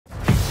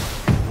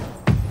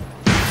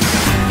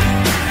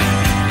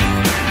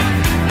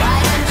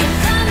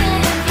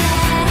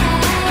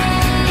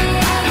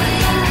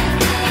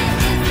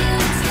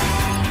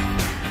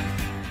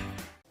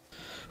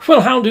Well,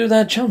 how do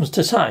there, chums?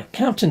 Today,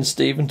 Captain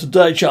Steve, and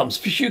today, chums,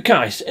 for you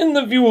guys, in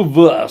the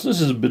viewerverse,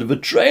 this is a bit of a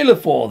trailer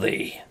for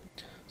thee.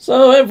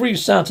 So every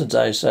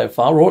Saturday so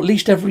far, or at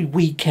least every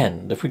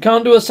weekend, if we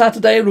can't do a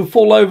Saturday, it'll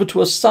fall over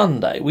to a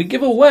Sunday, we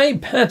give away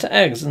pet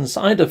eggs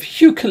inside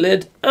of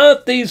Euclid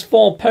at these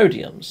 4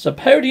 podiums. So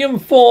podium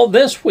 4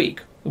 this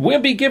week, we'll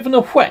be giving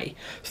away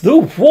the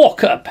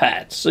Walker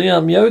pets. So yeah,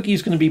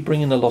 Meogi's going to be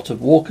bringing a lot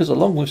of walkers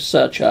along with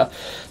Searcher.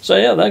 So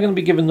yeah, they're going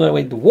to be giving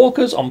away the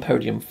walkers on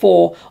podium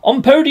 4.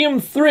 On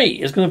podium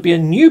 3 is going to be a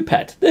new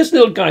pet. This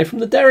little guy from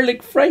the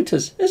Derelict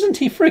Freighters. Isn't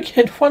he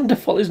freaking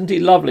wonderful? Isn't he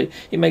lovely?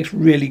 He makes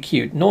really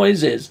cute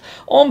noises.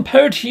 On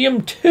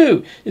podium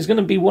 2 is going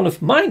to be one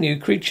of my new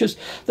creatures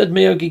that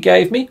Meogi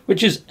gave me,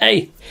 which is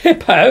a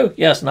Hippo.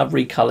 Yes, and I've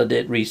recoloured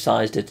it,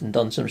 resized it, and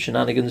done some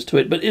shenanigans to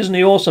it. But isn't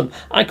he awesome?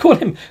 I call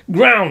him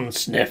Ground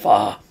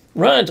Sniffer.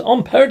 Right,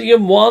 on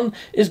podium 1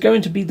 is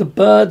going to be the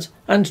birds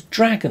and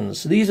dragons.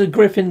 So these are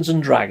griffins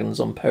and dragons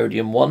on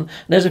podium 1. And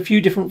there's a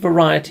few different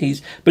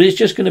varieties, but it's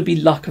just going to be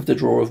luck of the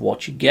draw of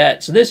what you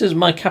get. So this is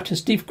my Captain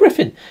Steve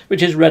Griffin,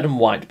 which is red and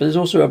white, but there's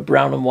also a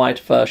brown and white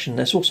version.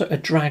 There's also a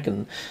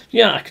dragon.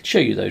 Yeah, I could show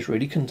you those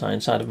really, couldn't I,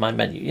 inside of my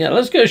menu. Yeah,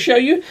 let's go show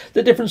you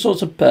the different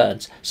sorts of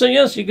birds. So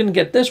yes, you're going to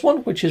get this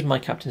one, which is my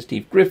Captain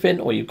Steve Griffin,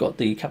 or you've got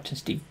the Captain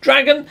Steve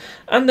Dragon,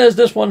 and there's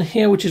this one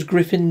here, which is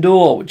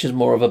Gryffindor, which is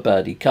more of a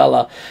birdie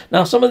colour.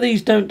 Now, some of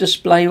these don't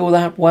display all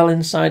that well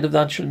inside of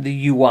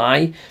the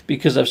UI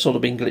because they've sort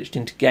of been glitched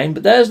into game.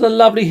 But there's the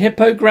lovely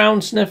Hippo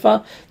Ground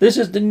Sniffer. This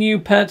is the new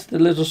pet, the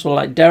little sort of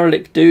like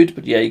derelict dude.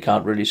 But yeah, you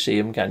can't really see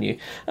him, can you?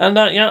 And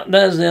yeah,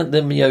 there's the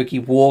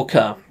Meogi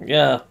Walker.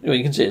 Yeah, well,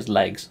 you can see his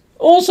legs.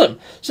 Awesome.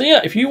 So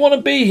yeah, if you want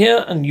to be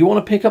here and you want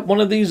to pick up one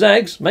of these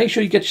eggs, make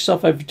sure you get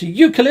yourself over to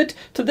Euclid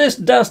to this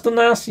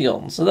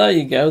destination. So there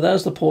you go.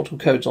 There's the portal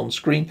codes on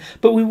screen.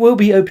 But we will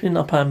be opening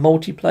up our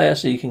multiplayer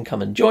so you can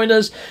come and join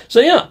us. So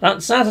yeah,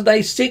 that's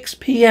Saturday 6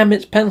 PM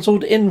it's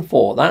penciled in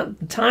for.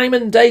 That time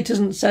and date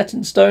isn't set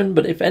in stone,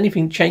 but if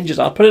anything changes,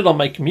 I'll put it on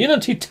my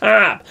community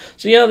tab.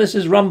 So yeah, this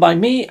is run by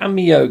me and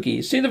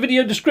Meogi. See the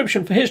video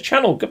description for his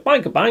channel. Goodbye,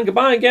 goodbye, and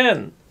goodbye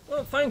again.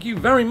 Well, thank you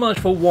very much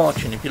for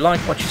watching. If you like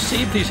what you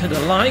see, please hit a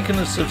like and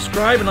a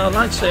subscribe. And I'd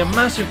like to say a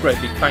massive,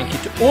 great big thank you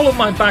to all of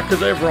my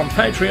backers over on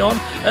Patreon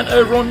and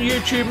over on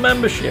YouTube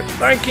membership.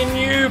 Thanking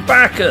you,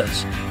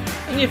 backers.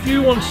 And if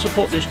you want to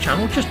support this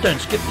channel, just don't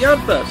skip the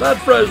adverts.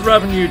 That throws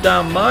revenue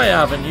down my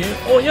avenue.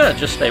 Or yeah,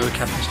 just stay with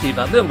Captain Steve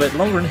that little bit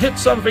longer and hit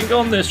something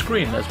on this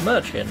screen. There's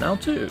merch here now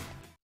too.